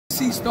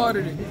WBC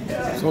started it.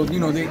 So, you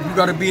know, you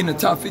got to be in the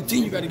top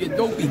 15. You got to get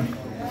doping.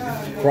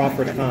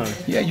 Crawford Khan.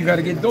 Yeah, you got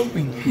to get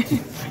doping.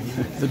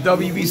 The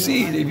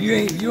WBC.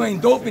 If you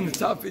ain't doping the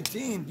top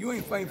 15, you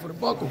ain't fighting for the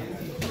buckle.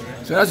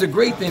 So that's a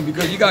great thing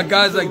because you got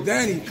guys like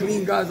Danny,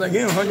 clean guys like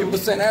him,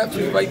 100%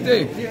 athlete right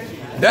there.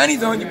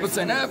 Danny's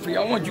 100% athlete.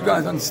 I want you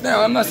guys to understand.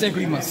 I'm not saying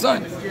because he's my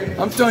son.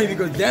 I'm telling you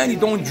because Danny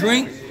don't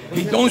drink,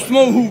 he don't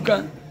smoke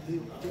hookah,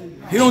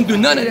 he don't do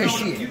none of that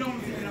shit.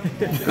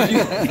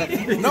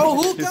 No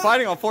hookah? He's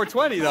fighting on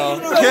 420 though.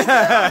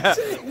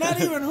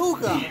 Not even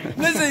hookah.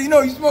 Listen, you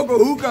know, you smoke a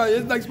hookah,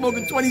 it's like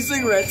smoking 20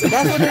 cigarettes.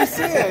 That's what they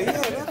said. Yeah,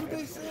 that's what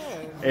they said.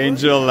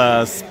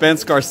 Angel,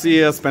 Spence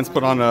Garcia. Spence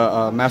put on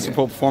a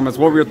masterful performance.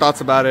 What were your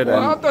thoughts about it?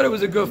 Well, I thought it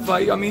was a good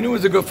fight. I mean, it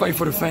was a good fight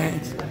for the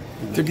fans.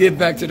 To give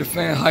back to the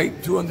fan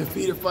hype, two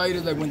undefeated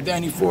fighters, like when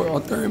Danny fought or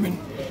Thurman.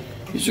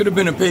 It should have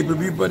been a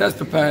pay-per-view, but that's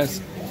the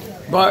past.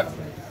 But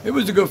it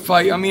was a good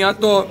fight. I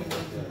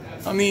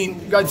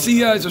mean,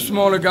 Garcia is a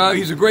smaller guy.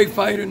 He's a great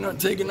fighter, not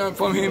taking nothing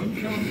from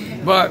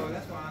him. But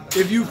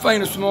if you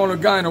fight a smaller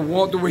guy in a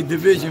welterweight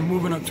division,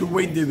 moving up to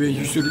weight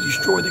division, you should have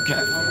destroyed the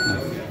cat.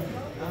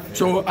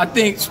 So I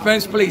think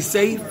Spence played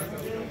safe.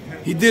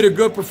 He did a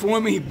good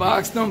performance. He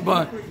boxed him,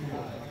 but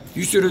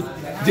you should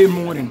have did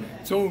more than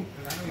that. So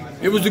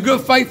it was a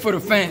good fight for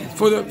the fans.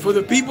 For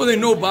the people that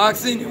know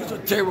boxing, it was a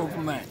terrible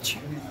match.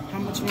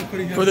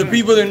 For the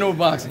people that know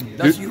boxing,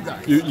 that's you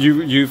guys.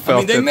 You felt. I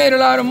mean, they made a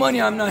lot of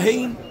money. I'm not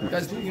hating.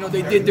 That's, you know,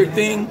 they did their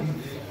thing.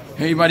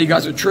 Everybody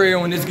got a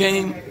trail in this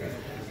game.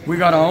 We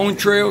got our own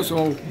trail.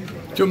 So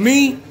to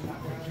me,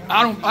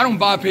 I don't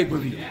buy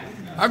pay-per-view.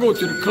 I go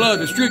to the club,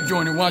 the strip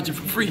joint, and watch it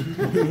for free.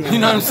 You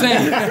know what I'm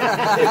saying?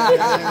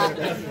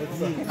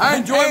 I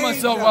enjoy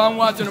myself while I'm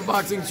watching a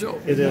boxing show.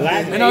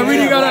 And I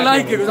really gotta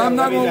like it, because I'm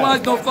not gonna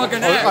watch no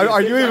fucking act.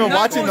 Are you even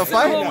watching the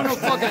fight? I'm not gonna sit home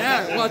with no fucking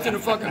act, watching the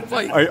fucking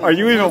fight. Are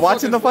you even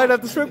watching the fight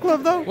at the strip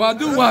club though? Well, I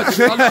do watch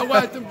it. I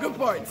watch the good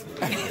parts.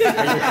 It's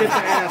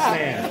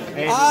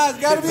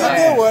gotta be a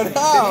good one.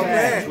 Oh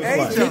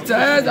man, Pizza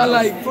ass, I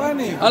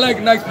like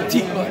nice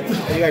petite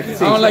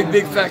butts. I don't like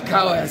big fat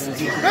cow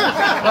asses. But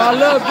I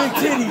love big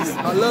titties.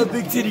 I love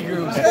big titty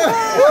girls.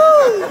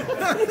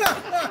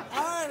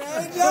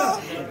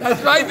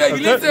 That's right, baby.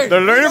 Listen.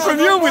 They're learning from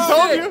you. We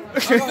told you.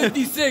 I'm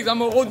 56.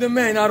 I'm an older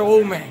man, not an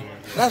old man.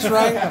 That's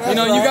right. You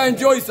know, you gotta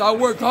enjoy it. So I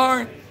work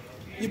hard.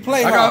 You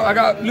play hard. I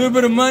got a little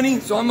bit of money,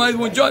 so I might as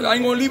well enjoy it. I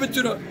ain't gonna leave it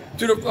to the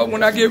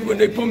when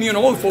they put me in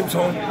the old folks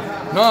home.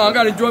 No, I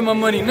gotta enjoy my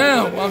money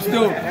now. While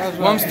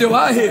I'm still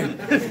out here.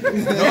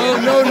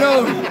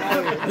 No.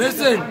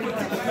 Listen,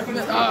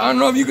 I don't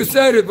know if you can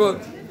say it,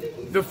 but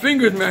the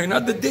fingers, man,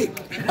 not the dick.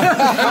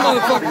 That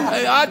motherfucker.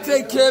 Hey, I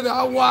take care of it.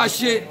 I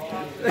wash it.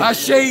 I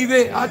shave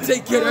it. I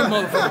take care of that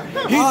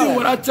motherfucker. He do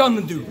what I tell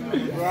him to do.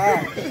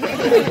 Wow.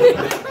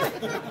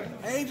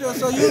 Angel,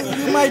 so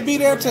you might be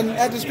there at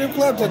the strip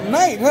club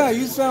tonight, huh?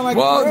 You sound like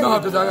no,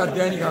 because I got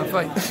Danny got to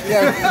fight.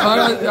 Yeah.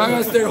 I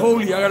gotta stay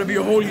holy. I gotta be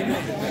a holy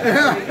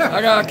man.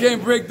 I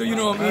can't break the, you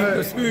know what I mean,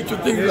 the spiritual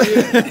things.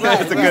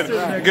 It's a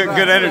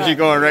good energy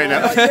going right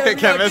now.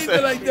 Can't miss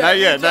it. Like Not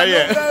yet.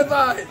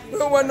 We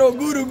don't want no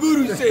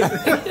guru shit.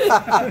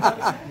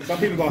 Some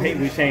people gonna hate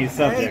we change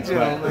subjects,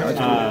 but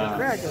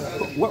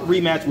what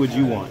rematch would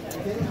you want?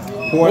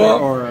 Porter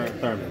or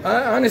Thurman?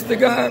 Honest to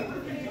God,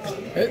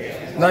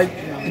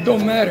 it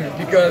don't matter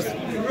because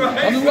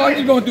I'm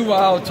just going to do what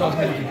Al tells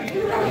me to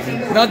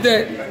do. Not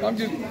that I'm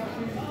just,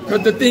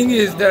 because the thing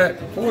is that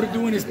Porter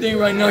doing his thing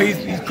right now,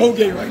 he's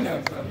Colgate right now.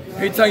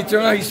 Every time he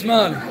turn out, he's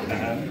smiling.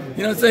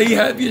 You know what I'm saying? He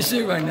happy as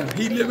shit right now.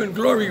 He living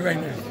glory right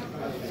now.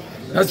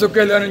 That's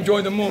okay, let him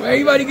enjoy the moment.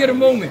 Everybody get a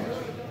moment.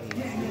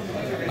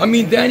 I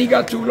mean, Danny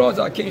got 2 losses.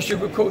 I can't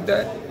sugarcoat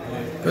that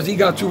because he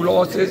got 2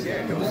 losses.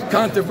 It was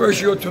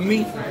controversial to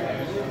me.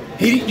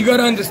 You got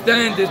to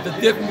understand there's the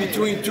difference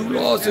between 2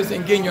 losses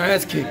and getting your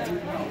ass kicked.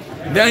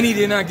 Danny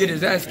did not get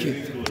his ass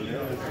kicked.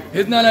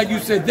 It's not like you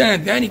said,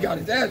 Danny got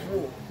his ass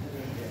whooped.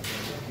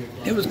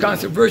 It was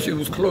controversial. It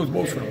was close,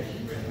 both of them.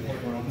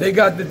 They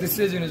got the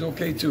decision is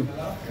okay too.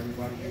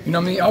 You know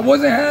what I mean? I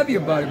wasn't happy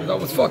about it because I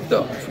was fucked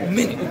up for a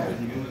minute.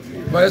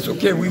 But it's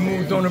okay. We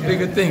moved on to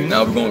bigger thing.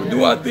 Now we're going to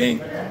do our thing.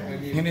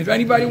 And if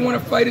anybody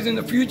want to fight us in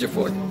the future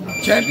for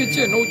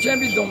championship, no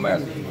champions don't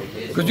matter.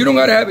 Because you don't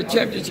got to have a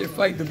championship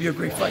fight to be a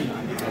great fighter.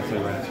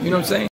 You know what I'm saying?